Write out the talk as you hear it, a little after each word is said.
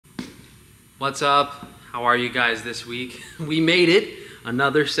What's up? How are you guys this week? We made it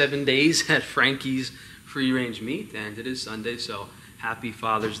another 7 days at Frankie's Free Range Meat, and it is Sunday, so happy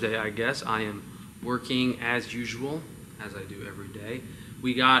Father's Day, I guess. I am working as usual, as I do every day.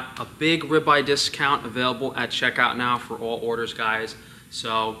 We got a big ribeye discount available at checkout now for all orders, guys.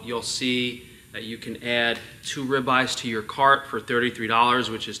 So you'll see that you can add 2 ribeyes to your cart for $33,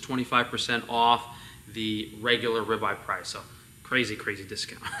 which is 25% off the regular ribeye price. So crazy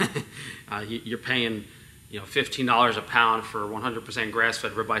discount. You're paying, $15 a pound for 100%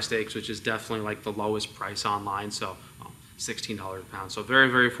 grass-fed ribeye steaks, which is definitely like the lowest price online. So $16 a pound. So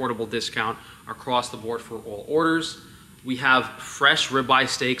very affordable discount across the board for all orders. We have fresh ribeye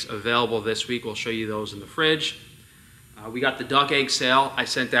steaks available this week. We'll show you those in the fridge. We got the duck egg sale. I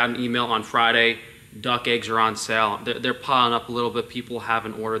sent out an email on Friday. Duck eggs are on sale. They're piling up a little bit. People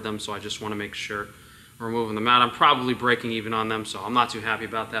haven't ordered them, so I just want to make sure we're moving them out. I'm probably breaking even on them, so I'm not too happy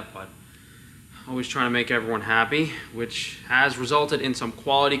about that, but always trying to make everyone happy, which has resulted in some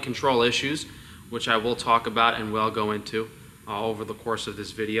quality control issues, which I will talk about and will go into over the course of this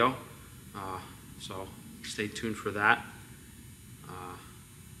video. So stay tuned for that.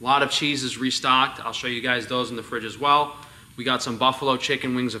 A lot of cheese is restocked. I'll show you guys those in the fridge as well. We got some buffalo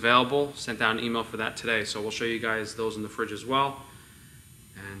chicken wings available. Sent out an email for that today, so we'll show you guys those in the fridge as well.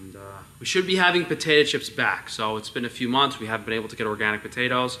 And we should be having potato chips back. So it's been a few months. We haven't been able to get organic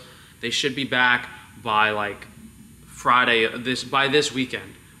potatoes. They should be back by like Friday. By this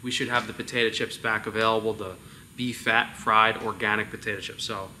weekend, we should have the potato chips back available. The beef fat fried organic potato chips.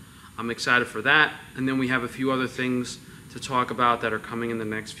 So I'm excited for that. And then we have a few other things to talk about that are coming in the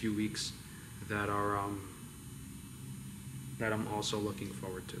next few weeks that are that I'm also looking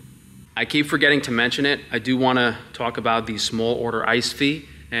forward to. I keep forgetting to mention it. I do want to talk about the small order ice fee.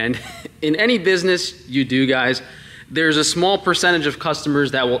 And in any business you do, guys, there's a small percentage of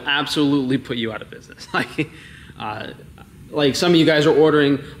customers that will absolutely put you out of business. Like some of you guys are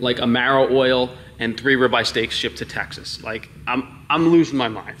ordering like a marrow oil and 3 ribeye steaks shipped to Texas. Like I'm losing my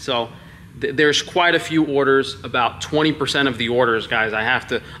mind. So there's quite a few orders. About 20% of the orders, guys,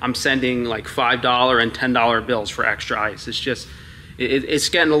 I'm sending like $5 and $10 bills for extra ice. It's just, it's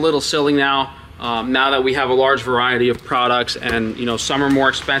getting a little silly now. Now that we have a large variety of products and some are more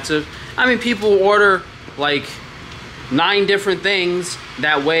expensive. I mean, people order like 9 different things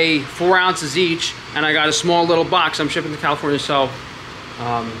that weigh 4 ounces each, and I got a small little box I'm shipping to California. So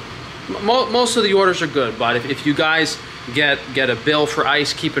most of the orders are good, but if you guys get a bill for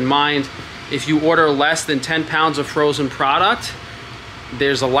ice, keep in mind, if you order less than 10 pounds of frozen product,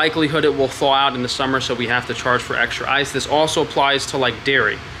 there's a likelihood it will thaw out in the summer, so we have to charge for extra ice. This also applies to like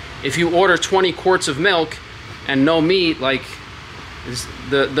dairy. If you order 20 quarts of milk and no meat, like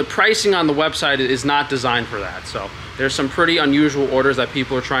the pricing on the website is not designed for that. So there's some pretty unusual orders that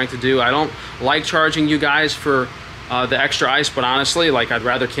people are trying to do. I don't like charging you guys for the extra ice, but honestly, like I'd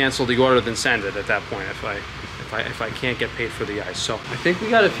rather cancel the order than send it at that point if I can't get paid for the ice. So I think we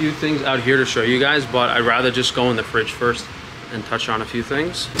got a few things out here to show you guys, but I'd rather just go in the fridge first and touch on a few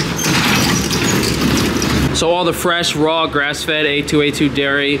things. So all the fresh, raw, grass-fed A2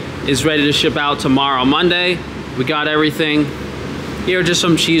 dairy is ready to ship out tomorrow, Monday. We got everything. Here are just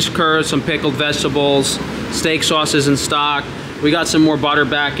some cheese curds, some pickled vegetables, steak sauces in stock. We got some more butter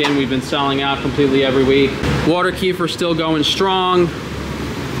back in. We've been selling out completely every week. Water kefir still going strong.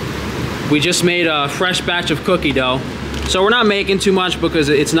 We just made a fresh batch of cookie dough. So we're not making too much because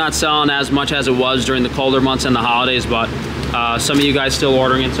it's not selling as much as it was during the colder months and the holidays, but some of you guys still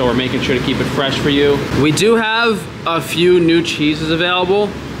ordering it, so we're making sure to keep it fresh for you. We do have a few new cheeses available.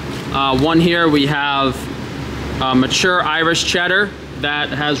 One here we have mature Irish cheddar that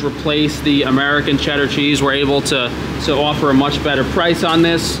has replaced the American cheddar cheese. We're able to offer a much better price on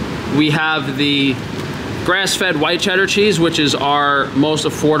this. We have the grass-fed white cheddar cheese, which is our most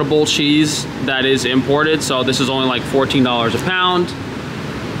affordable cheese that is imported. So this is only like $14 a pound.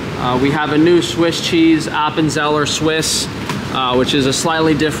 We have a new Swiss cheese, Appenzeller Swiss, which is a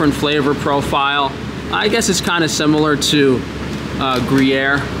slightly different flavor profile. I guess it's kind of similar to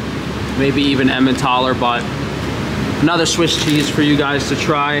Gruyere, maybe even Emmentaler, but another Swiss cheese for you guys to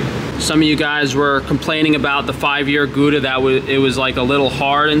try. Some of you guys were complaining about the 5-year Gouda, that it was like a little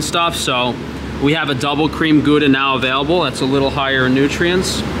hard and stuff, so we have a double cream Gouda now available. That's a little higher in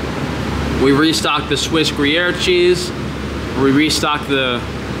nutrients. We restocked the Swiss Gruyere cheese. We restocked the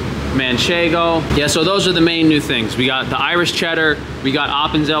Manchego. Yeah, so those are the main new things. We got the Irish cheddar, we got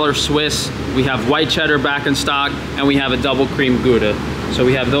Appenzeller Swiss, we have white cheddar back in stock, and we have a double cream Gouda. So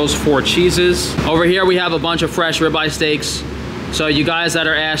we have those 4 cheeses. Over here we have a bunch of fresh ribeye steaks. So you guys that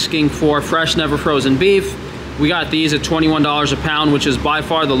are asking for fresh, never frozen beef, We got these at $21 a pound, which is by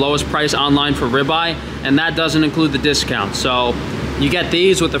far the lowest price online for ribeye, and that doesn't include the discount. So you get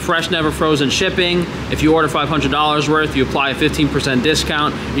these with the fresh, never frozen shipping. If you order $500 worth, you apply a 15%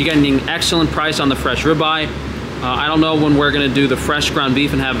 discount. You're getting an excellent price on the fresh ribeye. I don't know when we're gonna do the fresh ground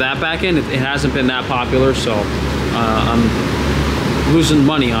beef and have that back in. It hasn't been that popular, so I'm losing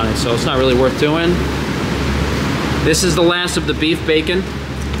money on it, so it's not really worth doing. This is the last of the beef bacon.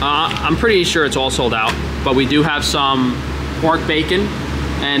 I'm pretty sure it's all sold out, but we do have some pork bacon.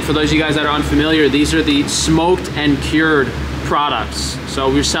 And for those of you guys that are unfamiliar, these are the smoked and cured products. So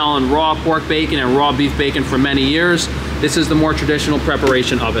we're selling raw pork bacon and raw beef bacon for many years. This is the more traditional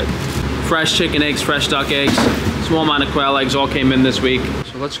preparation of it. Fresh chicken eggs, fresh duck eggs, small amount of quail eggs all came in this week.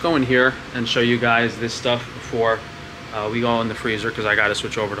 So let's go in here and show you guys this stuff before we go in the freezer, because I got to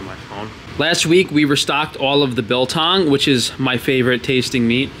switch over to my phone. Last week we restocked all of the biltong, which is my favorite tasting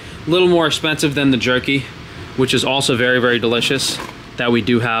meat. A little more expensive than the jerky, which is also very, very delicious, that we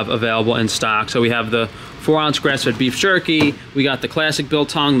do have available in stock. So we have the 4-ounce grass-fed beef jerky, we got the classic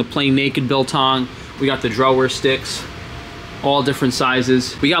biltong, the plain naked biltong, we got the drawer sticks, all different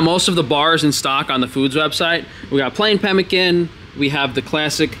sizes. We got most of the bars in stock on the foods website. We got plain pemmican, we have the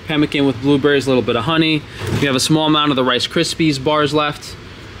classic pemmican with blueberries, a little bit of honey. We have a small amount of the Rice Krispies bars left.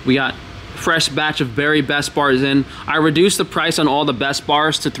 We got fresh batch of Berry Best bars in. I reduced the price on all the Best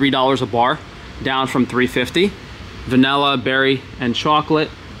bars to $3 a bar, down from $3.50. Vanilla, berry, and chocolate.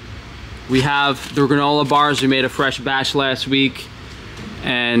 We have the granola bars. We made a fresh batch last week,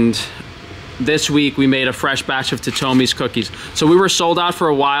 and this week we made a fresh batch of Totomi's cookies. So we were sold out for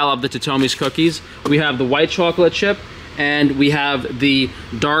a while of the Totomi's cookies. We have the white chocolate chip and we have the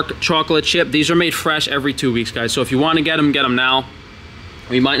dark chocolate chip. These are made fresh every 2 weeks, guys. So if you want to get them now.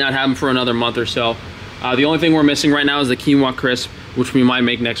 We might not have them for another month or so. The only thing we're missing right now is the quinoa crisp, which we might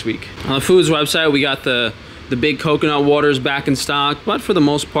make next week. On the foods website, we got the big coconut waters back in stock, but for the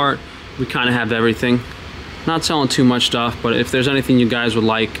most part, we kind of have everything. Not selling too much stuff, but if there's anything you guys would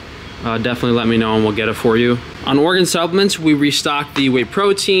like, definitely let me know and we'll get it for you. On organ supplements, we restocked the whey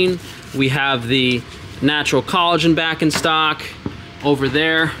protein. We have the natural collagen back in stock. Over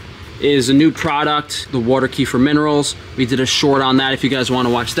there is a new product, the water kefir minerals. We did a short on that if you guys want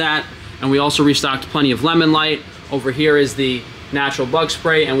to watch that. And we also restocked plenty of lemon light. Over here is the natural bug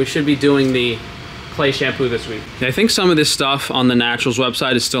spray, and we should be doing the clay shampoo this week. I think some of this stuff on the Naturals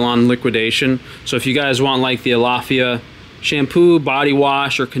website is still on liquidation. So if you guys want like the Alafia shampoo, body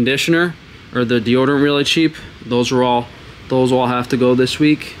wash, or conditioner, or the deodorant really cheap, those all have to go this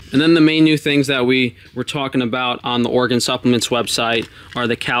week. And then the main new things that we were talking about on the organ supplements website are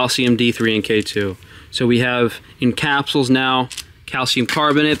the calcium D3 and K2. So we have in capsules now calcium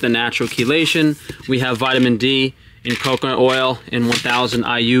carbonate, the natural chelation. We have vitamin D in coconut oil in 1000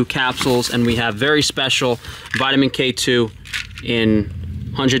 IU capsules, and we have very special vitamin K2 in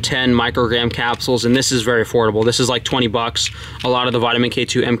 110 microgram capsules, and this is very affordable. This is like 20 bucks. A lot of the vitamin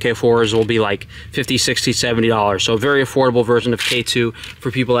K2 MK4s will be like 50, 60, $70. So a very affordable version of K2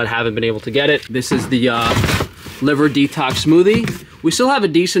 for people that haven't been able to get it. This is the liver detox smoothie. We still have a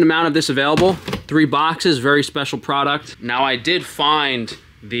decent amount of this available. 3 boxes, very special product. Now I did find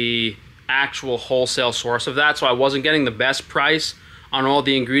the actual wholesale source of that, so I wasn't getting the best price on all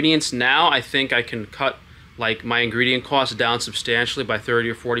the ingredients. Now I think I can cut like my ingredient costs down substantially by 30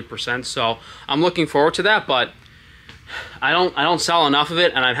 or 40%. So I'm looking forward to that, but I don't sell enough of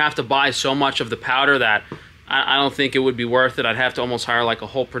it, and I'd have to buy so much of the powder that I don't think it would be worth it. I'd have to almost hire like a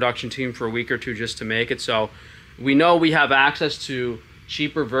whole production team for a week or two just to make it. So we know we have access to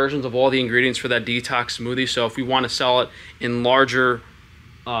cheaper versions of all the ingredients for that detox smoothie. So if we want to sell it in larger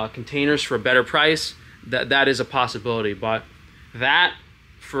containers for a better price, that is a possibility. But that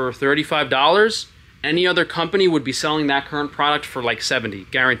for $35, any other company would be selling that current product for like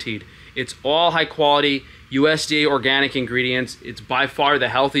 $70, guaranteed. It's all high quality, USDA organic ingredients. It's by far the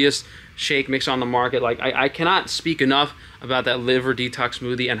healthiest shake mix on the market. Like I cannot speak enough about that liver detox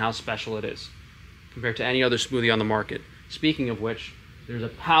smoothie and how special it is compared to any other smoothie on the market. Speaking of which, there's a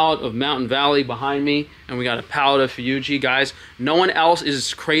pallet of Mountain Valley behind me, and we got a pallet of Fuji, guys. No one else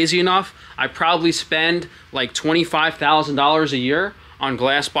is crazy enough. I probably spend like $25,000 a year on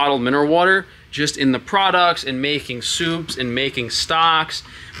glass bottled mineral water, just in the products and making soups and making stocks,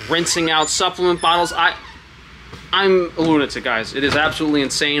 rinsing out supplement bottles. I'm a lunatic, guys. It is absolutely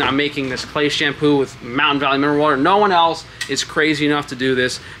insane. I'm making this clay shampoo with Mountain Valley mineral water. No one else is crazy enough to do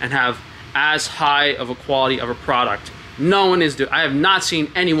this and have as high of a quality of a product. No one is I have not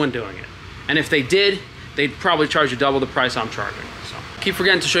seen anyone doing it. And if they did, they'd probably charge you double the price I'm charging. So keep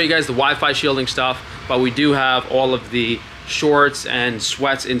forgetting to show you guys the Wi-Fi shielding stuff, but we do have all of the shorts and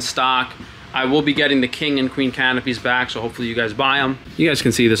sweats in stock. I will be getting the king and queen canopies back, so hopefully you guys buy them. You guys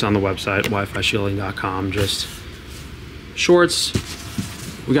can see this on the website, wifishielding.com. Just shorts.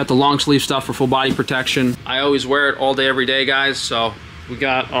 We got the long sleeve stuff for full body protection. I always wear it all day, every day, guys. So we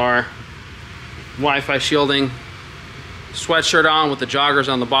got our Wi-Fi shielding sweatshirt on with the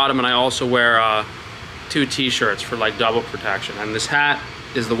joggers on the bottom, and I also wear 2 t-shirts for like double protection. And this hat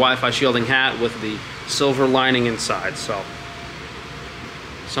is the Wi-Fi shielding hat with the silver lining inside. So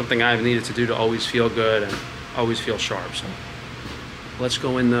something I've needed to do to always feel good and always feel sharp. So let's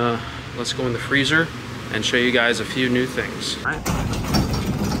go in the freezer and show you guys a few new things. All right.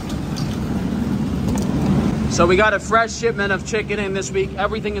 So we got a fresh shipment of chicken in this week.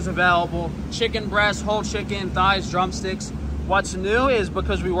 Everything is available. Chicken breast, whole chicken, thighs, drumsticks. What's new is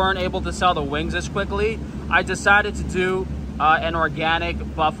because we weren't able to sell the wings as quickly, I decided to do an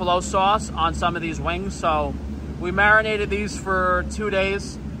organic buffalo sauce on some of these wings. So we marinated these for 2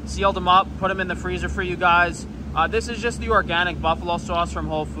 days, sealed them up, put them in the freezer for you guys. This is just the organic buffalo sauce from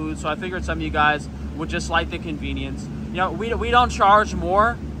Whole Foods, so I figured some of you guys would just like the convenience. You know, we don't charge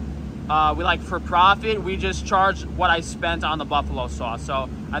more. We like for profit, we just charge what I spent on the buffalo sauce. So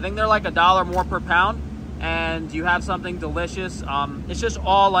I think they're like $1 more per pound, and you have something delicious. It's just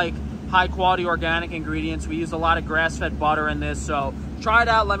all like high quality organic ingredients. We use a lot of grass-fed butter in this, so try it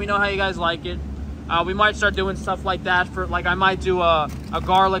out. Let me know how you guys like it. We might start doing stuff like that for, like, I might do a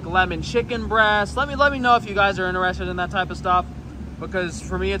garlic lemon chicken breast. Let me know if you guys are interested in that type of stuff, because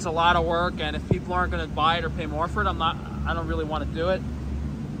for me it's a lot of work, and if people aren't going to buy it or pay more for it, I don't really want to do it.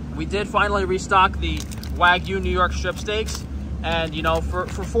 We did finally restock the Wagyu New York strip steaks, and you know, for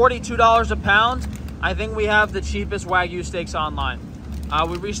 $42 a pound, I think we have the cheapest Wagyu steaks online.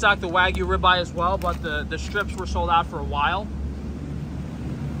 We restocked the Wagyu ribeye as well, but the strips were sold out for a while.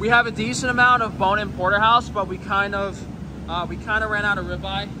 We have a decent amount of bone-in porterhouse, but we kind of ran out of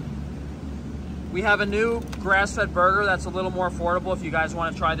ribeye. We have a new grass-fed burger that's a little more affordable if you guys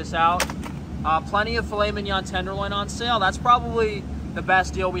want to try this out. Plenty of filet mignon tenderloin on sale. That's probably the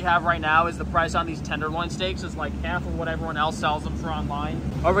best deal we have right now. Is the price on these tenderloin steaks is like half of what everyone else sells them for online.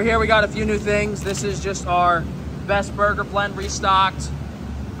 Over here we got a few new things. This is just our best burger blend restocked.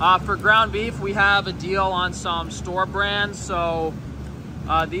 For ground beef, we have a deal on some store brands. So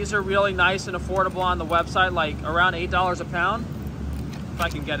these are really nice and affordable on the website, like around $8 a pound, if I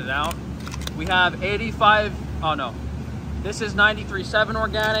can get it out. We have 85, oh no, this is 93.7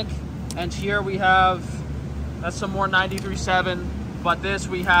 organic, and here we have, that's some more 93.7, but this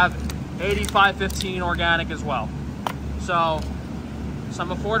we have 85.15 organic as well. So some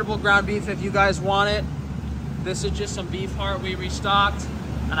affordable ground beef if you guys want it. This is just some beef heart we restocked,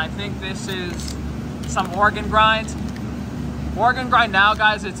 and I think this is some organ grind. Organ grind now,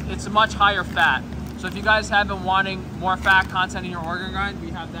 guys, it's a much higher fat. So if you guys have been wanting more fat content in your organ grind, we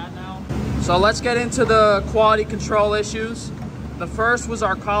have that now. So let's get into the quality control issues. The first was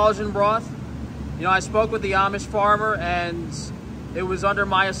our collagen broth. You know, I spoke with the Amish farmer, and it was under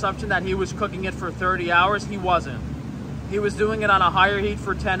my assumption that he was cooking it for 30 hours. He wasn't. He was doing it on a higher heat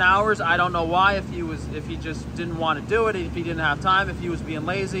for 10 hours. I don't know why, if he just didn't want to do it, if he didn't have time, if he was being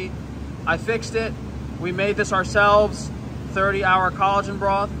lazy. I fixed it. We made this ourselves. 30-hour collagen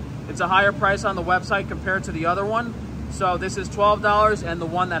broth. It's a higher price on the website compared to the other one. So this is $12, and the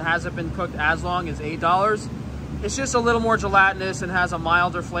one that hasn't been cooked as long is $8. It's just a little more gelatinous and has a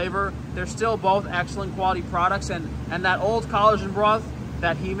milder flavor. They're still both excellent quality products, and that old collagen broth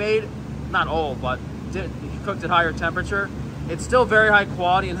that he made, not old, but he cooked at higher temperature, it's still very high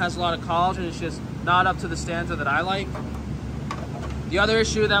quality and has a lot of collagen. It's just not up to the standard that I like. The other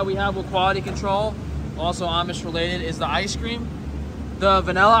issue that we have with quality control, also Amish related, is the ice cream. The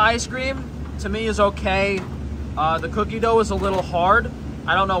vanilla ice cream to me is okay. The cookie dough is a little hard.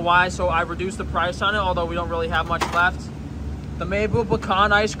 I don't know why, so I reduced the price on it, although we don't really have much left. The maple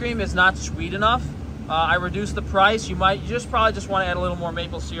pecan ice cream is not sweet enough. I reduced the price. You probably just want to add a little more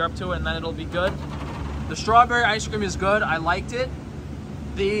maple syrup to it, and then it'll be good. The strawberry ice cream is good. I liked it.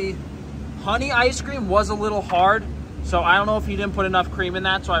 The honey ice cream was a little hard, so I don't know if he didn't put enough cream in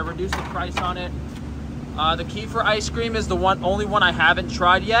that, so I reduced the price on it. The kefir ice cream is the only one I haven't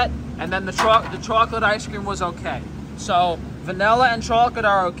tried yet, and then the chocolate ice cream was okay. So vanilla and chocolate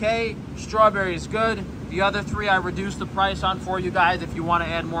are okay. Strawberry is good. The other three I reduced the price on for you guys if you want to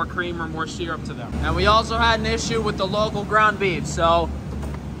add more cream or more syrup to them. And we also had an issue with the local ground beef. So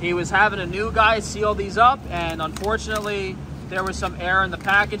he was having a new guy seal these up, and unfortunately there was some air in the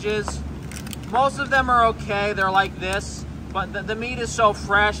packages. Most of them are okay. They're like this. But the meat is so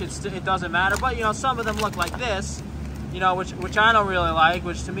fresh, it doesn't matter. But, you know, some of them look like this, you know, which I don't really like,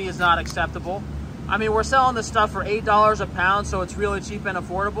 which to me is not acceptable. I mean, we're selling this stuff for $8 a pound, so it's really cheap and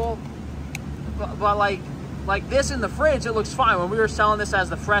affordable. but like this in the fridge, it looks fine. When we were selling this as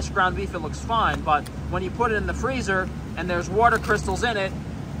the fresh ground beef, it looks fine. But when you put it in the freezer and there's water crystals in it,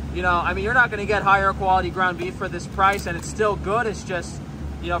 you know, I mean, you're not going to get higher quality ground beef for this price, and it's still good. It's just,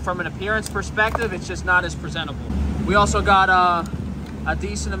 you know, from an appearance perspective, it's just not as presentable. We also got a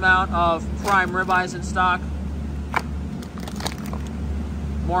decent amount of prime ribeyes in stock.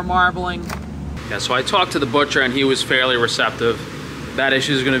 More marbling. Yeah, so I talked to the butcher and he was fairly receptive. That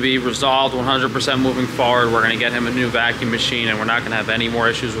issue is going to be resolved 100% moving forward. We're going to get him a new vacuum machine and we're not going to have any more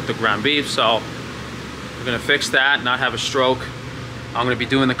issues with the ground beef. So we're going to fix that, not have a stroke. I'm going to be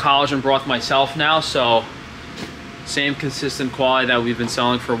doing the collagen broth myself now, so same consistent quality that we've been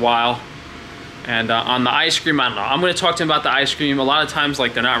selling for a while. And on the ice cream, I don't know. I'm going to talk to him about the ice cream. A lot of times,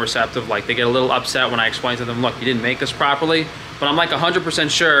 like, they're not receptive. Like, they get a little upset when I explain to them, look, you didn't make this properly. But I'm like 100%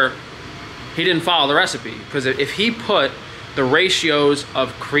 sure he didn't follow the recipe. Because if he put the ratios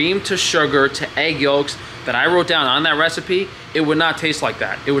of cream to sugar to egg yolks that I wrote down on that recipe, it would not taste like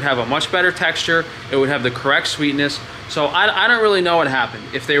that. It would have a much better texture. It would have the correct sweetness. So I don't really know what happened.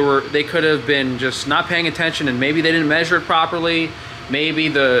 If they could have been just not paying attention and maybe they didn't measure it properly. Maybe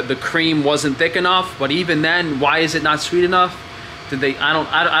the cream wasn't thick enough, but even then, why is it not sweet enough? Did they?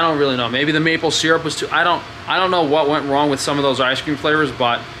 I don't really know. Maybe the maple syrup was too. I don't know what went wrong with some of those ice cream flavors,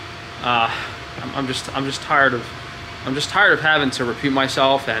 but I'm just tired of having to repeat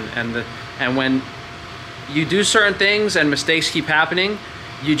myself and when you do certain things and mistakes keep happening,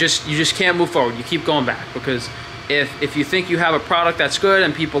 you just can't move forward. You keep going back, because if you think you have a product that's good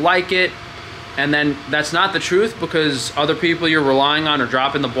and people like it, and then that's not the truth because other people you're relying on are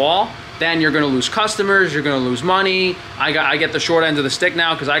dropping the ball, then you're going to lose customers, you're going to lose money. I get the short end of the stick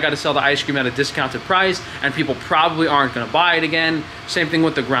now because I got to sell the ice cream at a discounted price, and people probably aren't going to buy it again. Same thing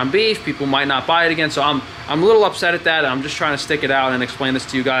with the ground beef. People might not buy it again, so I'm a little upset at that. I'm just trying to stick it out and explain this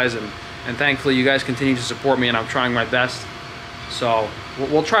to you guys, and thankfully you guys continue to support me, and I'm trying my best. So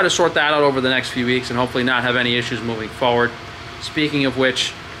we'll try to sort that out over the next few weeks and hopefully not have any issues moving forward. Speaking of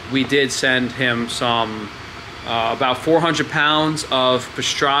which, we did send him some, about 400 pounds of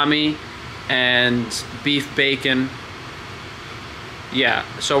pastrami and beef bacon. Yeah,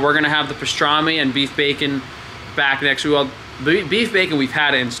 so we're gonna have the pastrami and beef bacon back next week. Well, beef bacon we've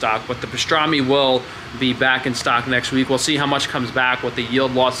had it in stock, but the pastrami will be back in stock next week. We'll see how much comes back, what the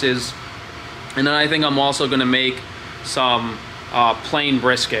yield loss is. And then I think I'm also gonna make some plain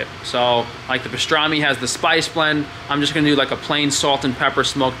brisket. So like the pastrami has the spice blend, I'm just gonna do like a plain salt and pepper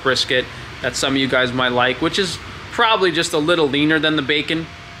smoked brisket that some of you guys might like, which is probably just a little leaner than the bacon,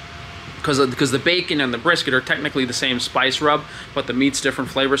 because the bacon and the brisket are technically the same spice rub, but the meat's different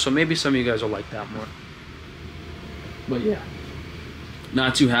flavor, so maybe some of you guys will like that more. But yeah,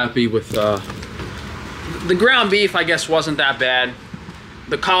 not too happy with the ground beef. I guess wasn't that bad.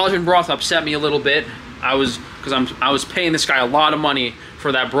 The collagen broth upset me a little bit. I was paying this guy a lot of money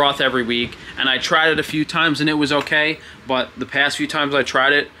for that broth every week, and I tried it a few times and it was okay, but the past few times I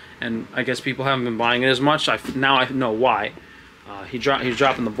tried it, and I guess people haven't been buying it as much, now I know why. He's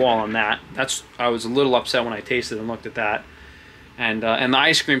dropping the ball on that. I was a little upset when I tasted and looked at that. And the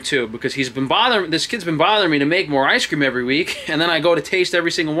ice cream too, because this kid's been bothering me to make more ice cream every week, and then I go to taste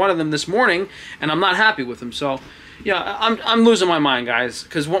every single one of them this morning, and I'm not happy with them. So yeah, I'm losing my mind, guys,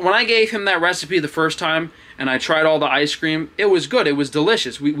 because when I gave him that recipe the first time and I tried all the ice cream, it was good, it was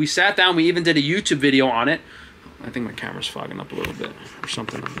delicious. We sat down, we even did a YouTube video on it. I think my camera's fogging up a little bit or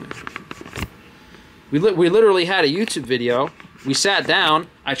something. We literally had a YouTube video. We sat down,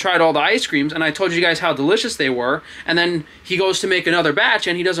 I tried all the ice creams, and I told you guys how delicious they were, and then he goes to make another batch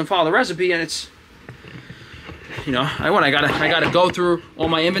and he doesn't follow the recipe, and it's, you know, I gotta go through all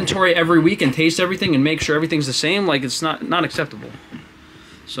my inventory every week and taste everything and make sure everything's the same. Like, it's not acceptable.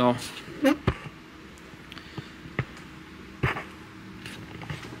 So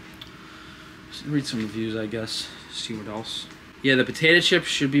read some reviews, I guess, see what else. Yeah, the potato chips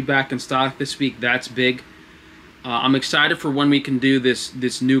should be back in stock this week. That's big. I'm excited for when we can do these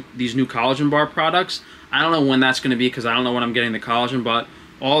new collagen bar products. I don't know when that's going to be because I don't know when I'm getting the collagen, but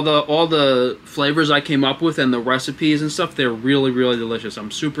all the flavors I came up with and the recipes and stuff, they're really, really delicious. I'm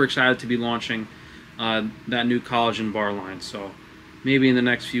super excited to be launching that new collagen bar line. So maybe in the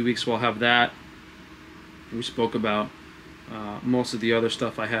next few weeks we'll have that. We spoke about most of the other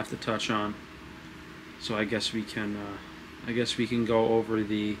stuff I have to touch on. So I guess we can go over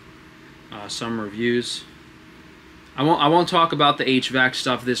the some reviews. I won't talk about the HVAC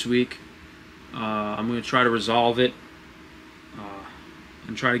stuff this week. I'm going to try to resolve it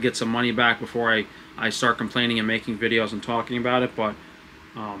and try to get some money back before I start complaining and making videos and talking about it. But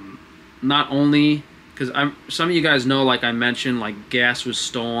not only because some of you guys know, like I mentioned, like gas was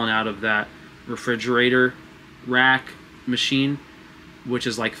stolen out of that refrigerator rack machine, which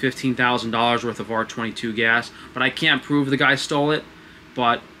is like $15,000 worth of R22 gas. But I can't prove the guy stole it.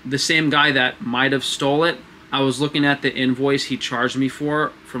 But the same guy that might have stole it, I was looking at the invoice he charged me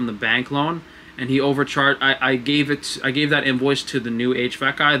for from the bank loan, and he overcharged. I gave that invoice to the new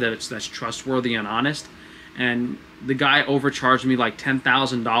HVAC guy that's trustworthy and honest, and the guy overcharged me like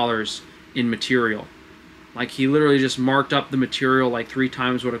 $10,000 in material. Like, he literally just marked up the material like 3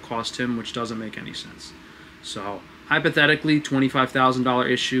 times what it cost him, which doesn't make any sense. So hypothetically, $25,000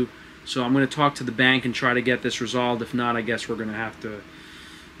 issue. So I'm going to talk to the bank and try to get this resolved. If not, I guess we're going to have to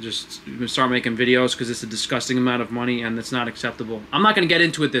just start making videos, because it's a disgusting amount of money and it's not acceptable. I'm not going to get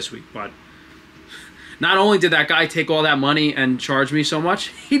into it this week, but not only did that guy take all that money and charge me so much,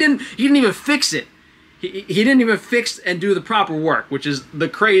 he didn't even fix it. He didn't even fix and do the proper work, which is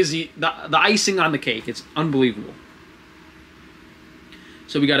the icing on the cake. It's unbelievable.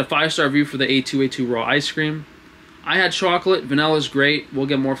 So we got a 5-star review for the A2A2 raw ice cream. I had chocolate. Vanilla's great. We'll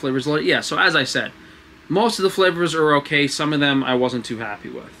get more flavors later. Yeah, so as I said, most of the flavors are okay. Some of them I wasn't too happy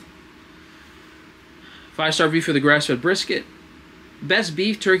with. 5-star review for the grass-fed brisket. Best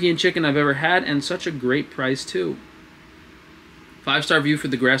beef, turkey, and chicken I've ever had, and such a great price too. 5-star review for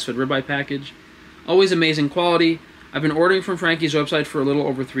the grass-fed ribeye package. Always amazing quality. I've been ordering from Frankie's website for a little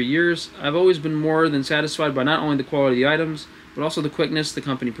over 3 years. I've always been more than satisfied by not only the quality of the items, but also the quickness the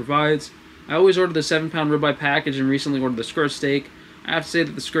company provides. I always order the 7-pound ribeye package and recently ordered the skirt steak. I have to say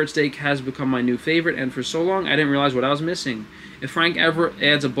that the skirt steak has become my new favorite, and for so long I didn't realize what I was missing. If Frank ever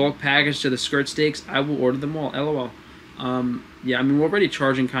adds a bulk package to the skirt steaks, I will order them all. LOL. Yeah, I mean, we're already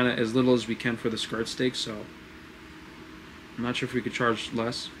charging kind of as little as we can for the skirt steak, so I'm not sure if we could charge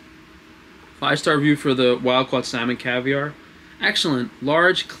less. 5-star review for the wild-caught salmon caviar. Excellent.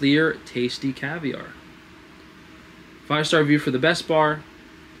 Large, clear, tasty caviar. 5-star review for the Best Bar.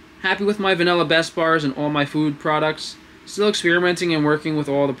 Happy with my vanilla Best Bars and all my food products. Still experimenting and working with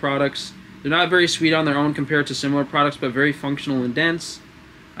all the products. They're not very sweet on their own compared to similar products, but very functional and dense.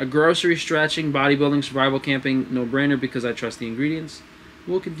 A grocery, stretching, bodybuilding, survival camping, no-brainer because I trust the ingredients.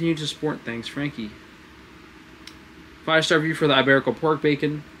 We'll continue to support. Thanks, Frankie. 5-star review for the Iberico pork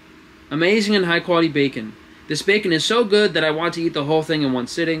bacon. Amazing and high-quality bacon. This bacon is so good that I want to eat the whole thing in one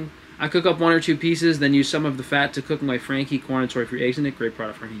sitting. I cook up 1 or 2 pieces, then use some of the fat to cook my Frankie corn and soy-free eggs in it. Great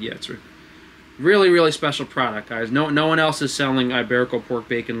product, Frankie. Yeah, it's a really, really special product, guys. No one else is selling Iberico pork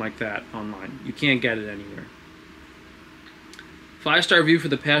bacon like that online. You can't get it anywhere. 5-star review for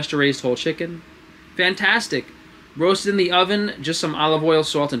the pasture-raised whole chicken. Fantastic. Roasted in the oven, just some olive oil,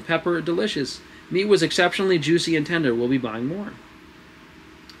 salt, and pepper. Delicious. Meat was exceptionally juicy and tender. We'll be buying more.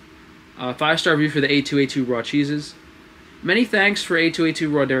 5-star review for the A2A2 raw cheeses. Many thanks for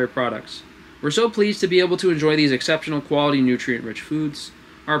A2A2 raw dairy products. We're so pleased to be able to enjoy these exceptional quality, nutrient-rich foods.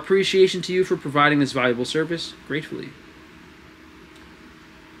 Our appreciation to you for providing this valuable service. Gratefully.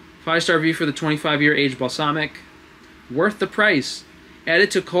 5-star review for the 25-year aged balsamic. Worth the price.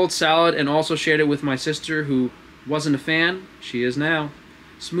 Added to cold salad and also shared it with my sister who wasn't a fan. She is now.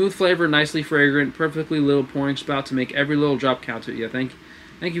 Smooth flavor, nicely fragrant, perfectly little pouring spout to make every little drop count to it. Yeah, thank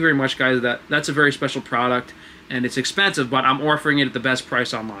you very much, guys. That's a very special product, and it's expensive, but I'm offering it at the best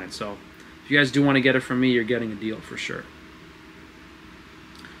price online. So if you guys do want to get it from me, you're getting a deal for sure.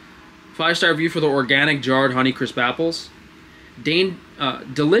 5-star review for the organic jarred Honeycrisp apples.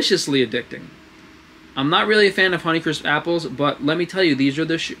 Deliciously addicting. I'm not really a fan of Honeycrisp apples, but let me tell you, these are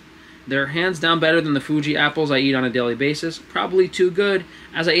they're hands down better than the Fuji apples I eat on a daily basis. Probably too good,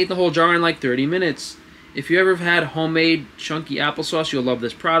 as I ate the whole jar in like 30 minutes. If you ever have had homemade chunky applesauce, you'll love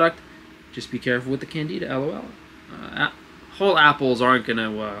this product. Just be careful with the candida, LOL. Whole apples aren't going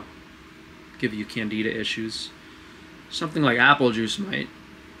to give you candida issues. Something like apple juice might.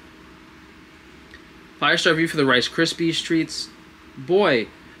 5-star review for the Rice Krispies treats. Boy,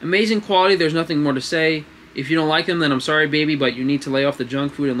 amazing quality, there's nothing more to say. If you don't like them, then I'm sorry, baby, but you need to lay off the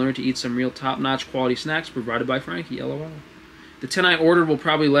junk food and learn to eat some real top-notch quality snacks provided by Frankie, LOL. The 10 I ordered will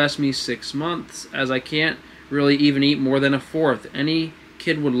probably last me 6 months, as I can't really even eat more than a fourth. Any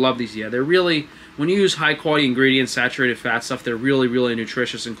kid would love these. Yeah, they're really, when you use high-quality ingredients, saturated fat stuff, they're really, really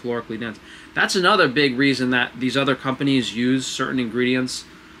nutritious and calorically dense. That's another big reason that these other companies use certain ingredients,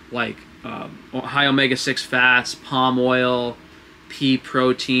 like high omega-6 fats, palm oil, pea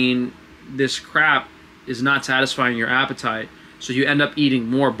protein. This crap is not satisfying your appetite, so you end up eating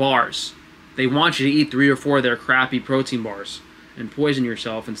more bars. They want you to eat 3 or 4 of their crappy protein bars and poison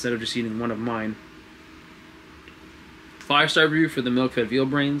yourself instead of just eating one of mine. 5-star review for the milk-fed veal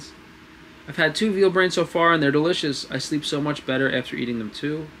brains. I've had 2 veal brains so far and they're delicious. I sleep so much better after eating them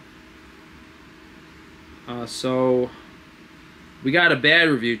too. So We got a bad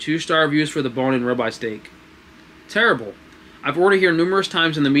review. 2-star reviews for the bone-in ribeye steak. Terrible. I've ordered here numerous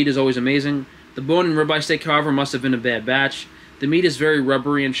times and the meat is always amazing. The bone-in ribeye steak, however, must have been a bad batch. The meat is very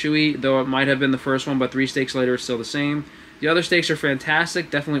rubbery and chewy, though it might have been the first one, but 3 steaks later it's still the same. The other steaks are fantastic.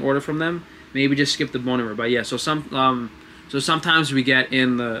 Definitely order from them. Maybe just skip the bone-in ribeye. Yeah, so sometimes we get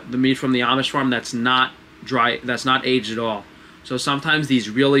in the meat from the Amish farm that's not dry, that's not aged at all. So sometimes these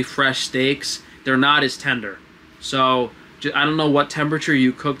really fresh steaks, they're not as tender. So I don't know what temperature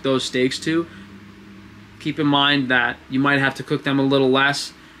you cook those steaks to. Keep in mind that you might have to cook them a little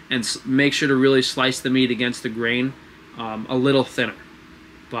less and make sure to really slice the meat against the grain a little thinner.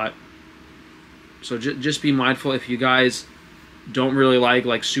 But so just be mindful. If you guys don't really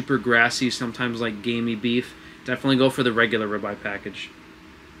like super grassy, sometimes like gamey beef, definitely go for the regular ribeye package.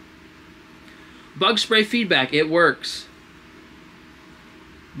 Bug spray feedback, it works.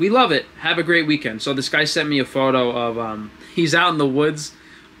 We love it. Have a great weekend. So this guy sent me a photo of he's out in the woods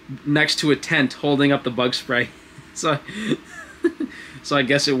next to a tent holding up the bug spray. So I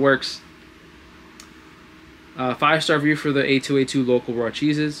guess it works. 5-star review for the A2A2 local raw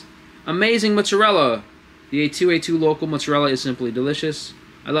cheeses. Amazing mozzarella. The A2A2 local mozzarella is simply delicious.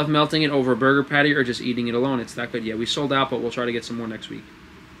 I love melting it over a burger patty or just eating it alone. It's that good. Yeah, we sold out, but we'll try to get some more next week.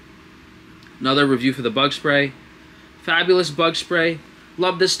 Another review for the bug spray. Fabulous bug spray.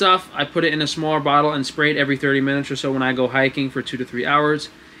 Love this stuff. I put it in a smaller bottle and spray it every 30 minutes or so when I go hiking for 2 to 3 hours.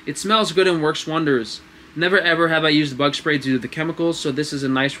 It smells good and works wonders. Never ever have I used bug spray due to the chemicals, so this is a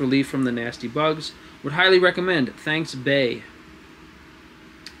nice relief from the nasty bugs. Would highly recommend. Thanks, Bay.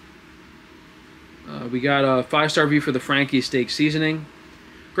 We got a 5-star review for the Frankie's steak seasoning.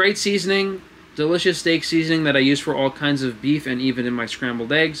 Great seasoning. Delicious steak seasoning that I use for all kinds of beef and even in my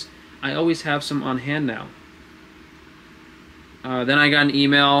scrambled eggs. I always have some on hand now. Then I got an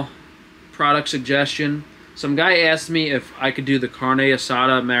email, product suggestion. Some guy asked me if I could do the carne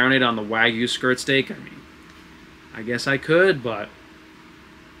asada marinade on the Wagyu skirt steak. I mean, I guess I could, but...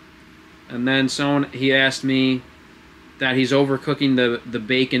 And then he asked me that he's overcooking the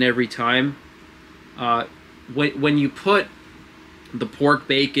bacon every time. When you put the pork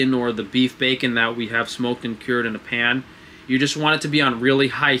bacon or the beef bacon that we have smoked and cured in a pan, you just want it to be on really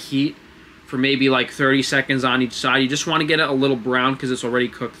high heat for maybe like 30 seconds on each side. You just want to get it a little brown because it's already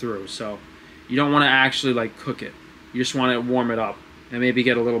cooked through. So you don't want to actually like cook it. You just want to warm it up and maybe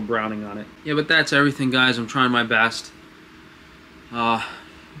get a little browning on it. Yeah, but that's everything, guys. I'm trying my best.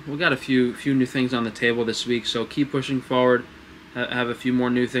 We got a few new things on the table this week, so keep pushing forward. Have a few more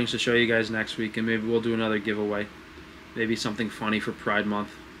new things to show you guys next week, and maybe we'll do another giveaway. Maybe something funny for Pride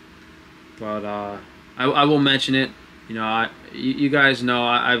Month. But I will mention it. You know, you guys know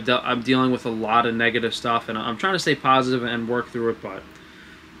I'm dealing with a lot of negative stuff, and I'm trying to stay positive and work through it. But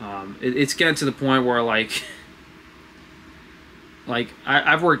it's getting to the point where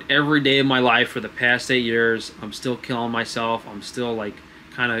I've worked every day of my life for the past 8 years. I'm still killing myself. I'm still like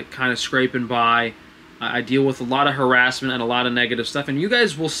kind of scraping by. I deal with a lot of harassment and a lot of negative stuff, and you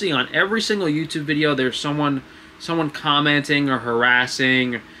guys will see on every single YouTube video there's someone commenting or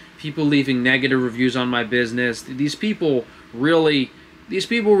harassing, people leaving negative reviews on my business. These people really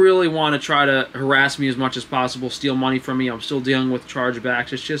want to try to harass me as much as possible, steal money from me. I'm still dealing with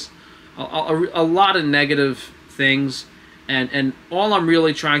chargebacks. It's just a lot of negative things, and all I'm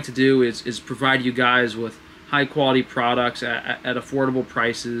really trying to do is provide you guys with high quality products at affordable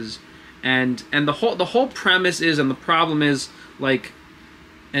prices. And the whole premise is, and the problem is, like,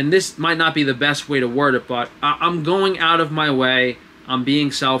 and this might not be the best way to word it, but I'm going out of my way. I'm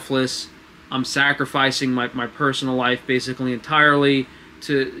being selfless. I'm sacrificing my personal life basically entirely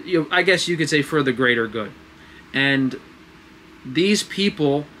to, you know, I guess you could say, for the greater good. And these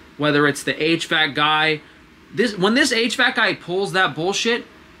people, whether it's the HVAC guy, when this HVAC guy pulls that bullshit,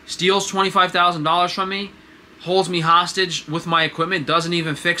 steals $25,000 from me, holds me hostage with my equipment, doesn't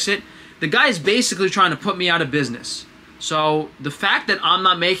even fix it, the guy's basically trying to put me out of business. So the fact that I'm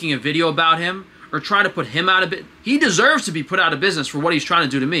not making a video about him or trying to put him out of business, he deserves to be put out of business for what he's trying to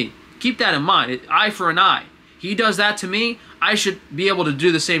do to me. Keep that in mind. Eye for an eye. He does that to me, I should be able to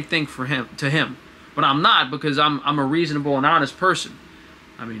do the same thing for him to him. But I'm not, because I'm a reasonable and honest person.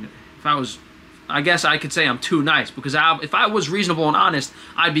 I mean, if I was, I guess I could say I'm too nice, because if I was reasonable and honest,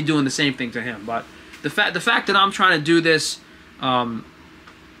 I'd be doing the same thing to him. But the fact that I'm trying to do this,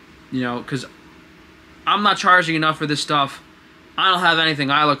 you know, because I'm not charging enough for this stuff. I don't have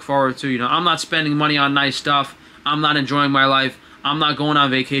anything I look forward to. You know, I'm not spending money on nice stuff. I'm not enjoying my life. I'm not going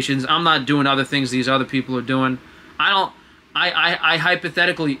on vacations. I'm not doing other things these other people are doing. I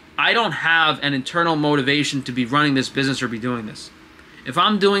hypothetically, I don't have an internal motivation to be running this business or be doing this. If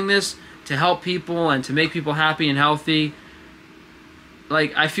I'm doing this to help people and to make people happy and healthy,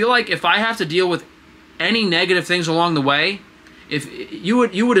 like, I feel like if I have to deal with any negative things along the way, if you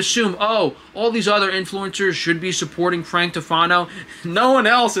would assume, oh, all these other influencers should be supporting Frank Tufano. No one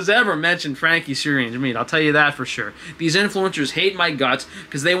else has ever mentioned Frankie's Free Range Meat. I'll tell you that for sure. These influencers hate my guts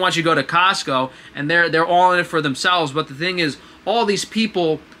because they want you to go to Costco and they're all in it for themselves. But the thing is, all these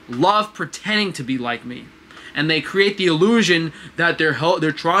people love pretending to be like me, and they create the illusion that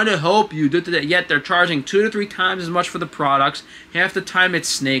they're trying to help you. Yet they're charging 2 to 3 times as much for the products. Half the time it's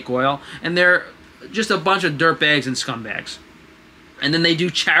snake oil, and they're just a bunch of dirtbags and scumbags. And then they do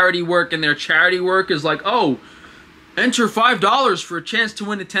charity work, and their charity work is like, oh, enter $5 for a chance to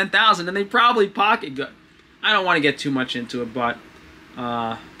win the $10,000, and they probably pocket good. I don't want to get too much into it, but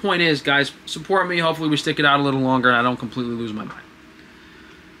point is, guys, support me. Hopefully we stick it out a little longer and I don't completely lose my mind.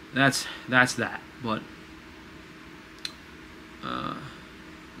 That's that. But yeah,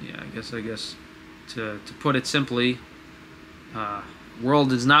 I guess to put it simply,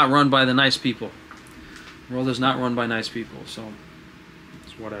 world is not run by the nice people. World is not run by nice people, so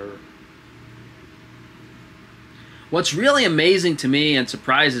it's whatever. What's really amazing to me and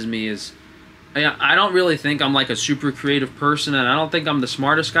surprises me is I don't really think I'm like a super creative person, and I don't think I'm the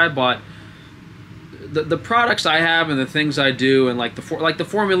smartest guy, but the products I have and the things I do, and like the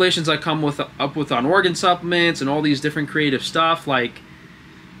formulations I come up with on organ supplements and all these different creative stuff, like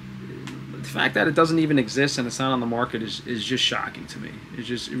the fact that it doesn't even exist and it's not on the market is just shocking to me.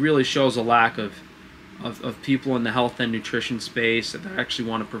 It really shows a lack of people in the health and nutrition space that actually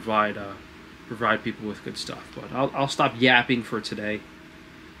want to provide people with good stuff. But I'll stop yapping for today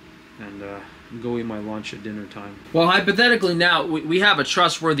and go eat my lunch at dinner time. Well, hypothetically now, we have a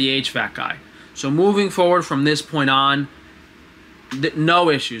trustworthy HVAC guy. So moving forward from this point on, no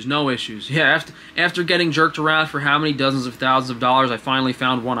issues. Yeah, after getting jerked around for how many dozens of thousands of dollars, I finally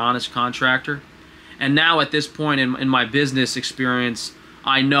found one honest contractor. And now at this point in my business experience,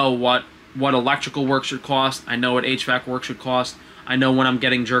 I know what electrical work should cost. I know what HVAC work should cost. I know when I'm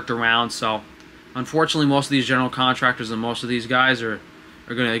getting jerked around. So unfortunately, most of these general contractors and most of these guys are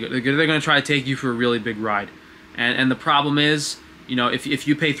gonna try to take you for a really big ride. And the problem is, you know, if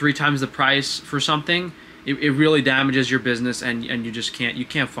you pay 3 times the price for something, it really damages your business, and you just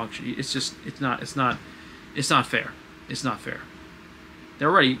can't function. It's not fair. It's not fair. They're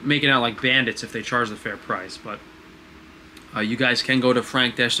already making out like bandits if they charge the fair price. But you guys can go to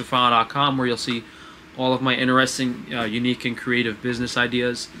frank-tufano.com where you'll see all of my interesting, unique, and creative business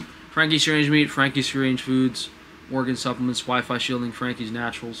ideas. Frankie's Free Range Meat, Frankie's Free Range Foods, organ supplements, Wi-Fi shielding, Frankie's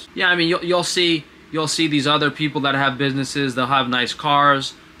Naturals. Yeah, I mean, you'll see these other people that have businesses. They'll have nice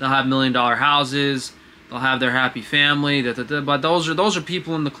cars. They'll have $1 million houses. They'll have their happy family. But those are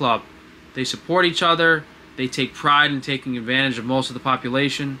people in the club. They support each other. They take pride in taking advantage of most of the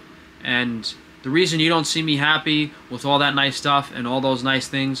population. And the reason you don't see me happy with all that nice stuff and all those nice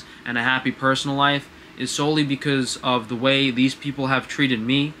things and a happy personal life is solely because of the way these people have treated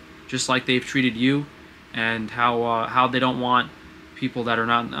me, just like they've treated you, and how they don't want people that are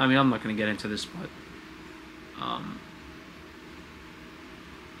not. I mean, I'm not going to get into this, but I'd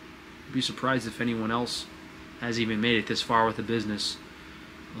be surprised if anyone else has even made it this far with the business.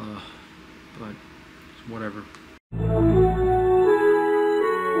 But whatever.